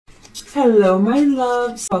Hello, my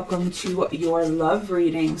loves. Welcome to your love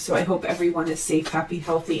reading. So I hope everyone is safe, happy,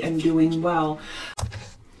 healthy, and doing well.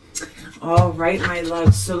 All right, my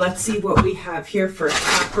loves. So let's see what we have here for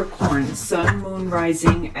Capricorn, Sun, Moon,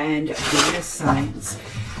 Rising, and Venus signs.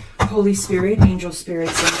 Holy Spirit, angel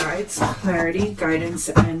spirits and guides, clarity, guidance,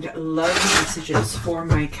 and love messages for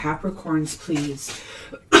my Capricorns, please.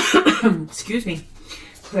 Excuse me.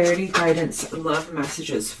 Clarity, guidance, love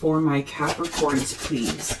messages for my Capricorns,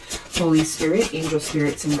 please. Holy Spirit, angel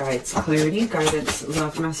spirits and guides, clarity, guidance,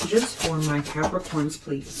 love messages for my Capricorns,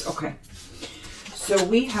 please. Okay. So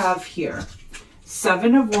we have here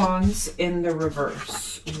Seven of Wands in the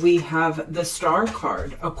reverse. We have the Star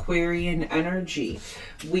card, Aquarian energy.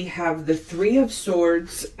 We have the Three of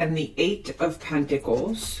Swords and the Eight of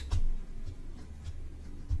Pentacles.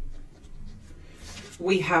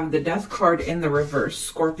 We have the Death card in the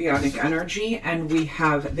reverse, Scorpionic energy, and we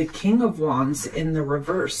have the King of Wands in the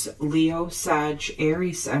reverse, Leo, Sag,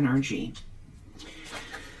 Aries energy.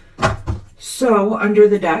 So under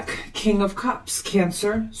the deck, King of Cups,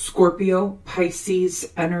 Cancer, Scorpio,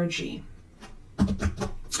 Pisces energy.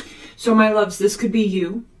 So my loves, this could be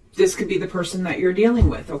you. This could be the person that you're dealing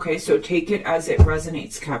with, okay? So take it as it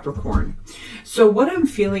resonates, Capricorn. So what I'm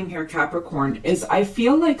feeling here, Capricorn, is I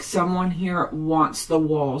feel like someone here wants the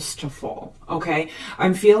walls to fall, okay?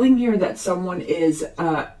 I'm feeling here that someone is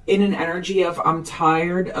in an energy of, I'm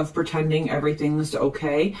tired of pretending everything's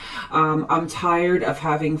okay. I'm tired of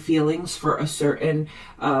having feelings for a certain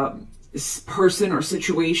person or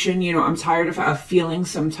situation. You know, I'm tired of feeling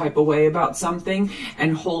some type of way about something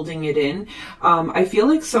and holding it in. I feel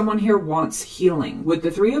like someone here wants healing. With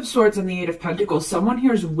the Three of Swords and the Eight of Pentacles, someone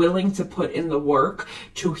here is willing to put in the work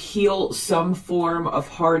to heal some form of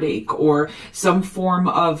heartache or some form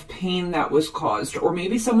of pain that was caused. Or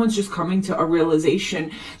maybe someone's just coming to a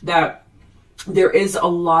realization that there is a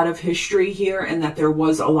lot of history here and that there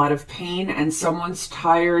was a lot of pain, and someone's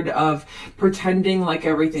tired of pretending like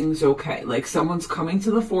everything's okay. Like someone's coming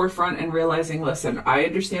to the forefront and realizing, listen, I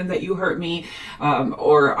understand that you hurt me,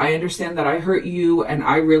 or I understand that I hurt you, and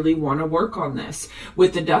I really want to work on this.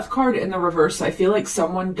 With the Death card in the reverse, I feel like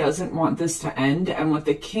someone doesn't want this to end. And with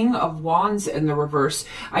the King of Wands in the reverse,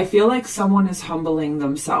 I feel like someone is humbling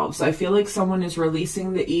themselves. I feel like someone is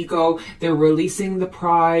releasing the ego. They're releasing the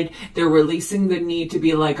pride. They're releasing the need to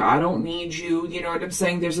be like, I don't need you. You know what I'm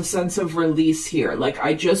saying? There's a sense of release here. Like,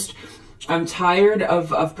 I'm tired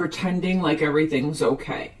of pretending like everything's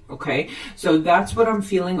okay. Okay. So that's what I'm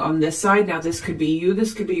feeling on this side. Now, this could be you.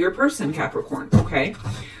 This could be your person, Capricorn. Okay.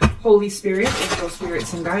 Holy Spirit, angel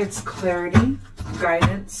spirits and guides, clarity,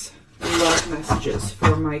 guidance, love messages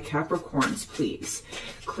for my Capricorns, please.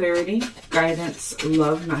 Clarity, guidance,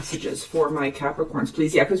 love messages for my Capricorns,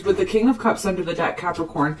 please. Yeah, because with the King of Cups under the deck,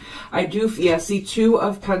 Capricorn, I do see Two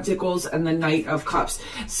of Pentacles and the Knight of Cups.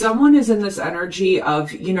 Someone is in this energy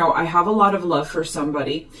of, you know, I have a lot of love for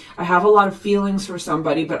somebody. I have a lot of feelings for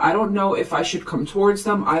somebody, but I don't know if I should come towards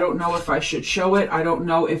them. I don't know if I should show it. I don't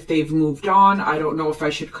know if they've moved on. I don't know if I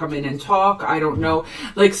should come in and talk. I don't know.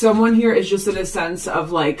 Like, someone here is just in a sense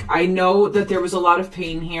of like, I know that there was a lot of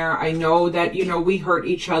pain here. I know that, you know, we hurt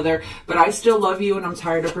each other, but I still love you, and I'm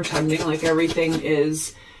tired of pretending like everything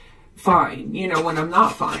is fine, you know, when I'm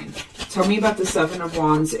not fine. Tell me about the Seven of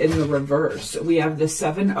Wands in the reverse. We have the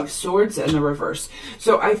Seven of Swords in the reverse.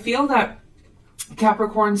 So I feel that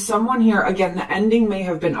Capricorn, someone here, again, the ending may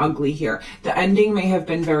have been ugly here. The ending may have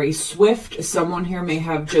been very swift. Someone here may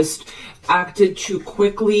have just acted too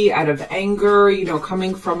quickly out of anger, you know,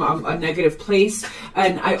 coming from a negative place.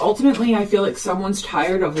 And I feel like someone's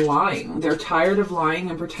tired of lying. They're tired of lying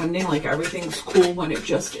and pretending like everything's cool when it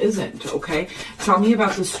just isn't, okay? Tell me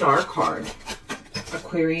about the Star card.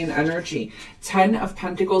 Aquarian energy, 10 of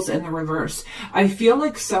Pentacles in the reverse. I feel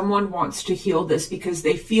like someone wants to heal this because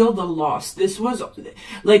they feel the loss. This was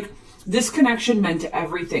like, this connection meant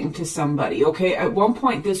everything to somebody, okay? At one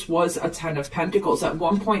point, this was a 10 of Pentacles. At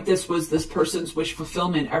one point, this was this person's wish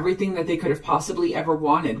fulfillment. Everything that they could have possibly ever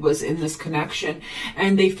wanted was in this connection,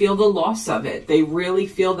 and they feel the loss of it. They really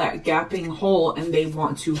feel that gaping hole, and they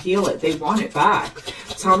want to heal it. They want it back.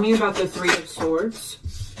 Tell me about the Three of Swords.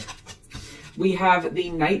 We have the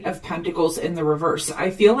Knight of Pentacles in the reverse.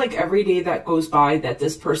 I feel like every day that goes by that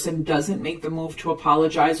this person doesn't make the move to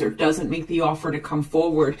apologize or doesn't make the offer to come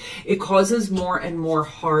forward, it causes more and more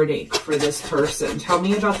heartache for this person. Tell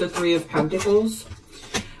me about the Three of Pentacles.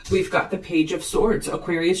 We've got the Page of Swords,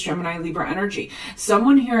 Aquarius, Gemini, Libra energy.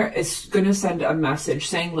 Someone here is going to send a message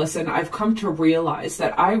saying, listen, I've come to realize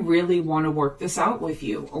that I really want to work this out with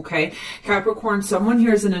you, okay? Capricorn, someone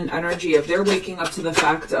here is in an energy of they're waking up to the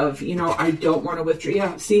fact of, you know, I don't want to withdraw.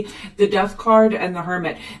 Yeah, see, the Death card and the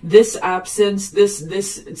Hermit. This absence,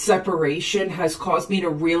 this separation has caused me to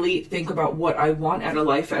really think about what I want out of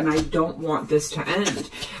life, and I don't want this to end.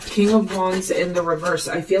 King of Wands in the reverse.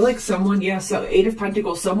 I feel like someone, yeah, so Eight of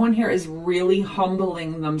Pentacles, someone here is really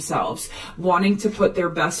humbling themselves, wanting to put their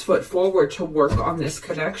best foot forward to work on this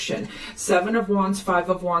connection. Seven of Wands, Five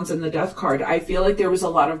of Wands, and the Death card. I feel like there was a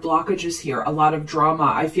lot of blockages here, a lot of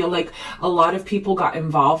drama. I feel like a lot of people got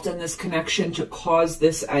involved in this connection to cause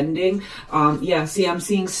this ending. Yeah, see, I'm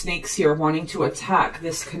seeing snakes here wanting to attack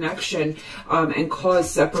this connection and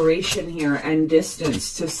cause separation here and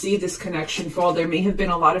distance to see this connection fall. There may have been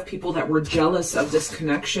a lot of people that were jealous of this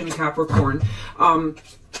connection, Capricorn.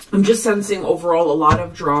 I'm just sensing overall a lot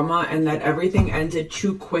of drama and that everything ended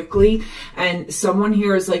too quickly. And someone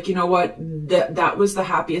here is like, you know what, that was the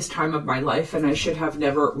happiest time of my life and I should have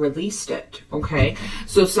never released it. Okay.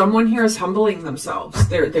 So someone here is humbling themselves.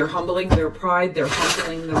 They're humbling their pride. They're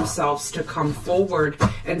humbling themselves to come forward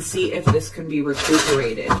and see if this can be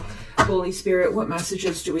recuperated. Holy Spirit, what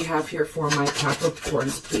messages do we have here for my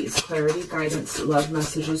Capricorns, please? Clarity, guidance, love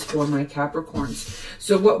messages for my Capricorns.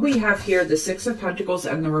 So what we have here, the Six of Pentacles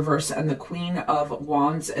in the reverse and the Queen of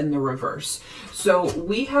Wands in the reverse. So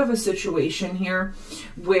we have a situation here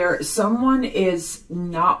where someone is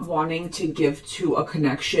not wanting to give to a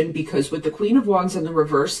connection because with the Queen of Wands in the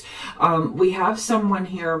reverse, we have someone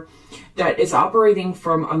here that is operating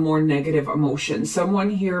from a more negative emotion. Someone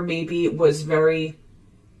here maybe was very...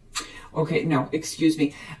 Okay, no, excuse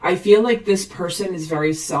me. I feel like this person is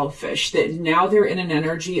very selfish, that now they're in an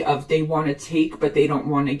energy of they want to take, but they don't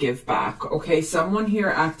want to give back. Okay, someone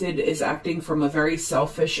here is acting from a very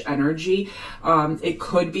selfish energy. It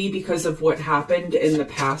could be because of what happened in the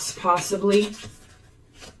past, possibly.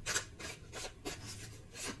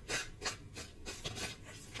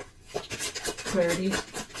 Clarity,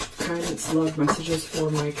 guidance, love messages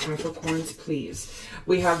for my Capricorns, please.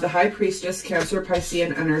 We have the High Priestess, Cancer,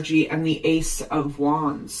 Piscean energy, and the Ace of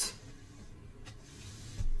Wands.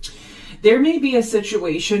 There may be a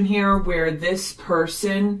situation here where this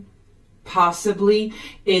person possibly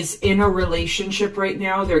is in a relationship right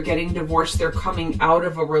now. They're getting divorced. They're coming out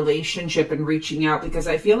of a relationship and reaching out because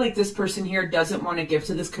I feel like this person here doesn't want to give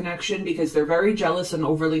to this connection because they're very jealous and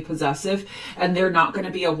overly possessive, and they're not going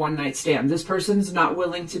to be a one-night stand. This person's not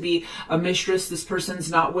willing to be a mistress. This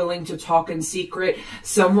person's not willing to talk in secret.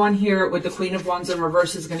 Someone here with the Queen of Wands in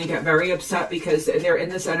reverse is going to get very upset because they're in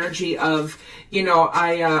this energy of, you know,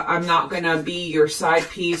 I'm not going to be your side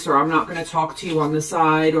piece, or I'm not going to talk to you on the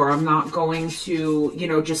side, or I'm not going to, you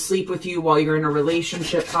know, just sleep with you while you're in a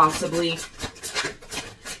relationship, possibly.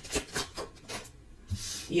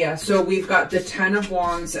 Yeah, so we've got the 10 of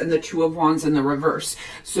Wands and the 2 of Wands in the reverse.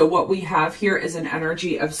 So what we have here is an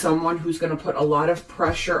energy of someone who's going to put a lot of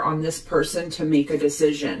pressure on this person to make a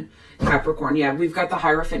decision. Capricorn, yeah, we've got the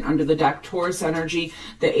Hierophant under the deck, Taurus energy,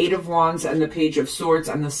 the 8 of Wands and the Page of Swords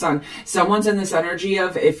and the Sun. Someone's in this energy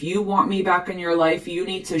of, if you want me back in your life, you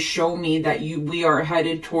need to show me that we are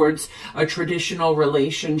headed towards a traditional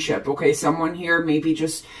relationship. Okay, someone here maybe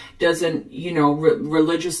just doesn't, you know,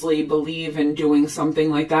 religiously believe in doing something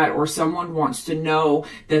like that, or someone wants to know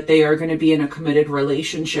that they are going to be in a committed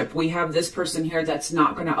relationship. We have this person here that's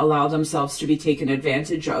not going to allow themselves to be taken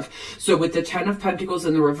advantage of. So with the 10 of Pentacles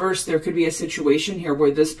in the reverse, there could be a situation here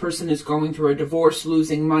where this person is going through a divorce,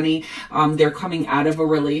 losing money. They're coming out of a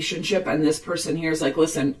relationship, and this person here is like,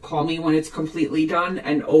 listen, call me when it's completely done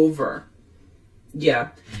and over. Yeah,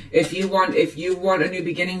 if you want a new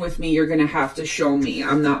beginning with me, you're going to have to show me.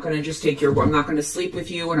 I'm not going to just take your word. I'm not going to sleep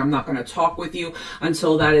with you, and I'm not going to talk with you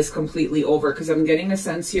until that is completely over, because I'm getting a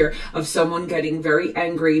sense here of someone getting very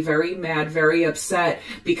angry, very mad, very upset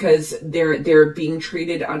because they're being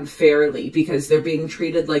treated unfairly, because they're being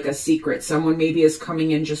treated like a secret. Someone maybe is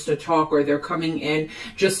coming in just to talk, or they're coming in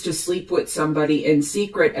just to sleep with somebody in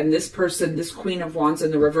secret, and this person, this Queen of Wands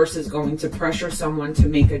in the reverse, is going to pressure someone to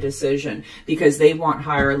make a decision because they want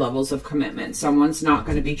higher levels of commitment. Someone's not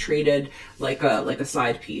going to be treated like a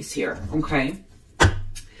side piece here. Okay.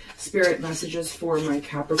 Spirit messages for my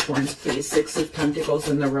Capricorns, please. 6 of Pentacles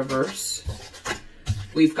in the reverse.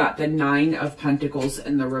 We've got the 9 of Pentacles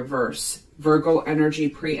in the reverse. Virgo energy,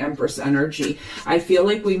 pre-Empress energy. I feel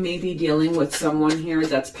like we may be dealing with someone here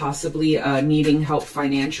that's possibly needing help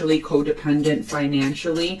financially, codependent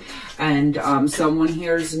financially, and someone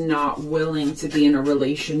here is not willing to be in a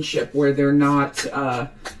relationship where they're not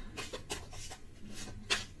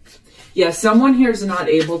Yeah, someone here is not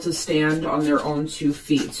able to stand on their own 2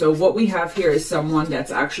 feet. So what we have here is someone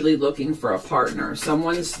that's actually looking for a partner.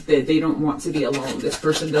 Someone's that they don't want to be alone. This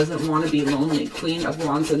person doesn't want to be lonely. Queen of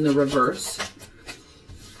Wands in the reverse.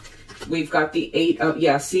 We've got the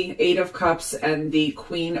 8 of Cups and the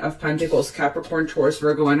Queen of Pentacles, Capricorn, Taurus,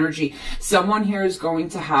 Virgo energy. Someone here is going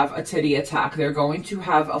to have a titty attack. They're going to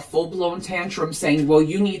have a full-blown tantrum saying, well,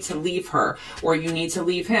 you need to leave her or you need to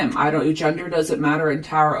leave him. Gender doesn't matter in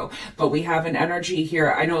tarot, but we have an energy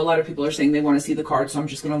here. I know a lot of people are saying they want to see the cards, so I'm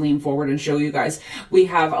just going to lean forward and show you guys. We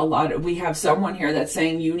have someone here that's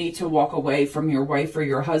saying you need to walk away from your wife or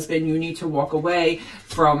your husband. You need to walk away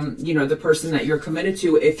from, you know, the person that you're committed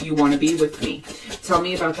to if you want to be with me. Tell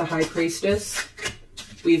me about the High Priestess.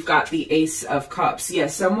 We've got the Ace of Cups.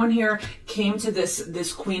 Yes, someone here came to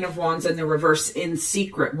this Queen of Wands in the reverse in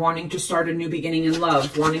secret, wanting to start a new beginning in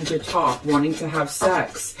love, wanting to talk, wanting to have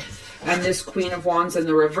sex. And this Queen of Wands in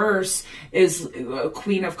the reverse is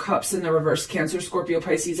Queen of Cups in the reverse, Cancer, Scorpio,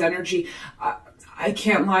 Pisces energy. I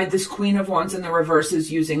can't lie, this Queen of Wands in the reverse is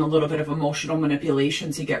using a little bit of emotional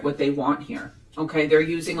manipulation to get what they want here. Okay, they're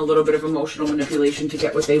using a little bit of emotional manipulation to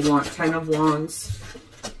get what they want. 10 of Wands.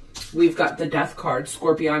 We've got the Death card,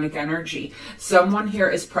 Scorpionic energy. Someone here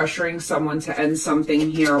is pressuring someone to end something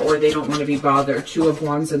here, or they don't want to be bothered. 2 of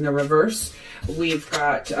Wands in the reverse. We've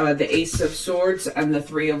got the Ace of Swords and the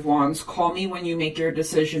 3 of Wands. Call me when you make your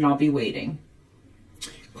decision. I'll be waiting.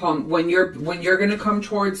 When you're going to come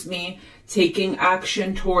towards me, taking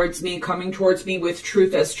action towards me, coming towards me with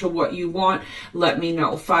truth as to what you want, let me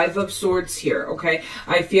know. 5 of Swords here, okay?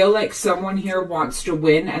 I feel like someone here wants to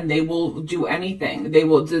win and they will do anything.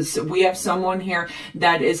 We have someone here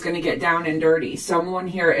that is going to get down and dirty. Someone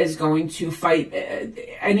here is going to fight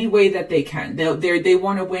any way that they can. They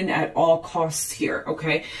want to win at all costs here,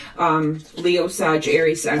 okay? Leo, Sag,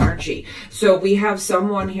 Aries energy. So we have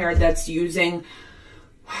someone here that's using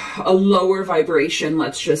a lower vibration,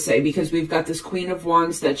 let's just say, because we've got this Queen of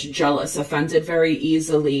Wands that's jealous, offended very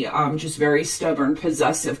easily, just very stubborn,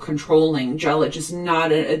 possessive, controlling, jealous, just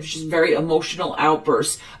very emotional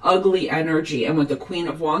outbursts, ugly energy. And with the Queen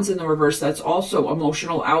of Wands in the reverse, that's also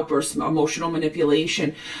emotional outbursts, emotional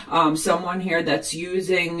manipulation. Someone here that's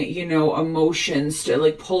using, you know, emotions to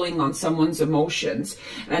like pulling on someone's emotions.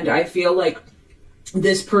 And I feel like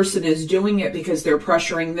this person is doing it because they're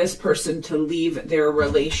pressuring this person to leave their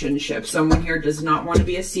relationship. Someone here does not want to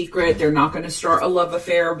be a secret. They're not going to start a love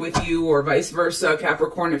affair with you or vice versa.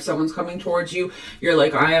 Capricorn, if someone's coming towards you, you're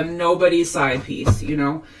like, I am nobody's side piece, you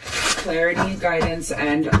know. Clarity, guidance,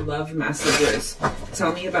 and love messages.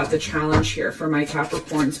 Tell me about the challenge here for my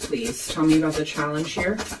Capricorns, please. Tell me about the challenge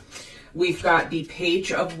here. We've got the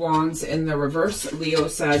Page of Wands in the reverse, Leo,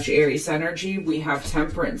 Sag, Aries energy. We have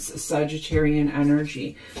Temperance, Sagittarian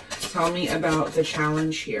energy. Tell me about the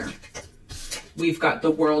challenge here. We've got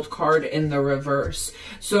the World card in the reverse.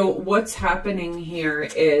 So what's happening here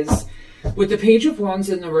is with the Page of Wands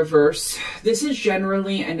in the reverse, this is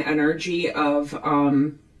generally an energy of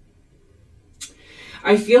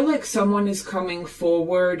I feel like someone is coming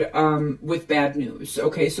forward with bad news.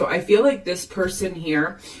 Okay, so I feel like this person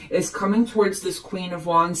here is coming towards this Queen of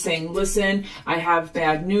Wands saying, listen, I have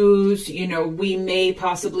bad news. You know, we may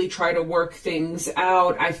possibly try to work things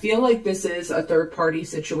out. I feel like this is a third-party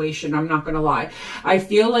situation. I'm not going to lie. I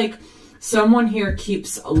feel like someone here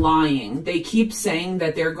keeps lying. They keep saying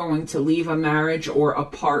that they're going to leave a marriage or a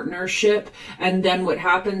partnership. And then what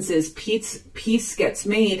happens is peace gets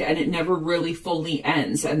made and it never really fully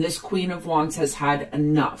ends. And this Queen of Wands has had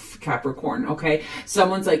enough, Capricorn, okay?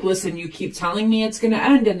 Someone's like, listen, you keep telling me it's going to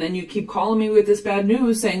end. And then you keep calling me with this bad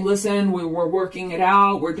news saying, listen, we're working it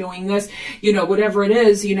out. We're doing this, you know, whatever it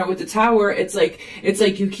is, you know, with the Tower, it's like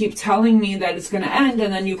you keep telling me that it's going to end.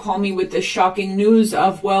 And then you call me with this shocking news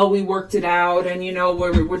of, well, we worked it out and you know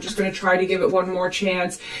we're just going to try to give it one more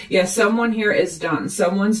chance. Yeah, someone here is done.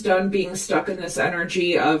 Someone's done being stuck in this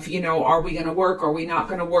energy of, you know, are we going to work? Are we not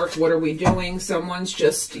going to work? What are we doing? Someone's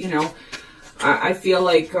just, you know, I feel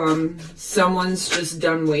like someone's just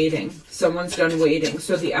done waiting. Someone's done waiting.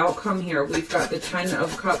 So the outcome here, we've got the 10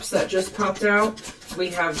 of Cups that just popped out. We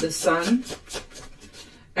have the Sun.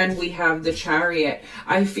 And we have the Chariot.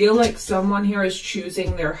 I feel like someone here is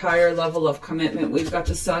choosing their higher level of commitment. We've got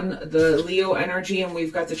the Sun, the Leo energy, and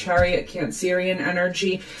we've got the Chariot, Cancerian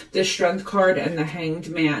energy, the Strength card, and the Hanged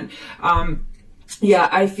Man. Yeah,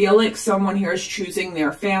 I feel like someone here is choosing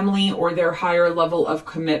their family or their higher level of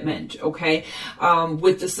commitment, okay?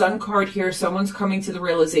 With the Sun card here, someone's coming to the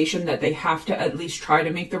realization that they have to at least try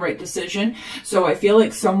to make the right decision. So I feel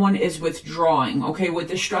like someone is withdrawing, okay? With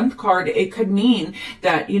the Strength card, it could mean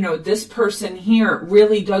that, you know, this person here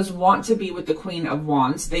really does want to be with the Queen of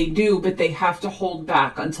Wands. They do, but they have to hold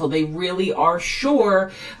back until they really are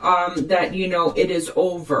sure that, you know, it is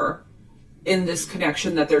over in this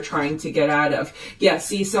connection that they're trying to get out of. Yeah,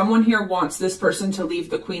 see, someone here wants this person to leave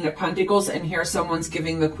the Queen of Pentacles, and here someone's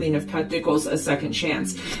giving the Queen of Pentacles a second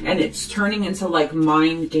chance. And it's turning into like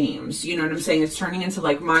mind games. You know what I'm saying? It's turning into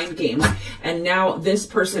like mind games. And now this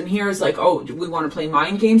person here is like, oh, do we want to play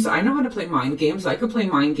mind games? I know how to play mind games. I could play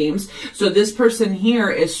mind games. So this person here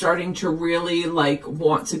is starting to really like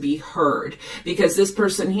want to be heard, because this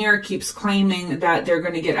person here keeps claiming that they're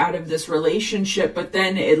going to get out of this relationship, but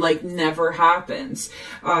then it like never happens.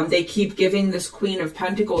 They keep giving this Queen of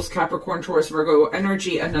Pentacles, Capricorn, Taurus, Virgo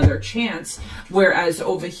energy another chance, whereas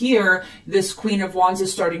over here this Queen of Wands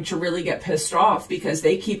is starting to really get pissed off because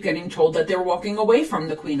they keep getting told that they're walking away from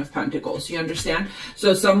the Queen of Pentacles. You understand?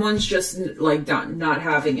 So someone's just like done, not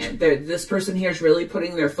having it. This person here is really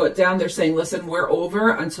putting their foot down. They're saying, listen, we're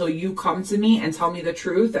over until you come to me and tell me the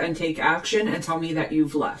truth and take action and tell me that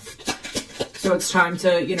you've left. So it's time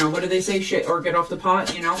to, you know, what do they say? Shit or get off the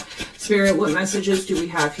pot, you know? Spirit, what messages do we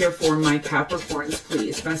have here for my Capricorns,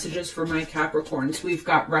 please? Messages for my Capricorns. We've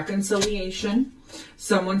got reconciliation.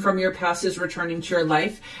 Someone from your past is returning to your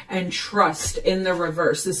life, and trust in the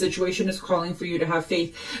reverse. The situation is calling for you to have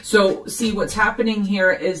faith. So see, what's happening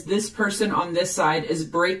here is this person on this side is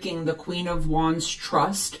breaking the Queen of Wands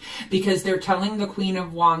trust, because they're telling the Queen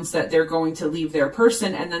of Wands that they're going to leave their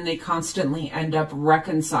person, and then they constantly end up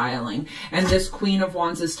reconciling. And this Queen of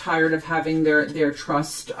Wands is tired of having their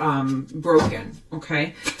trust broken.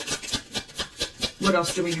 Okay. What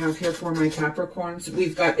else do we have here for my Capricorns?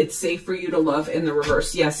 We've got it's safe for you to love in the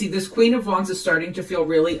reverse. Yeah, see, this Queen of Wands is starting to feel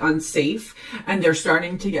really unsafe, and they're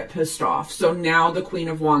starting to get pissed off. So now the Queen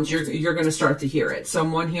of Wands, you're going to start to hear it.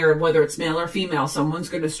 Someone here, whether it's male or female, someone's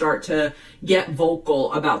going to start to get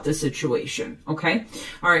vocal about the situation. Okay?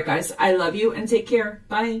 All right, guys, I love you and take care.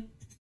 Bye.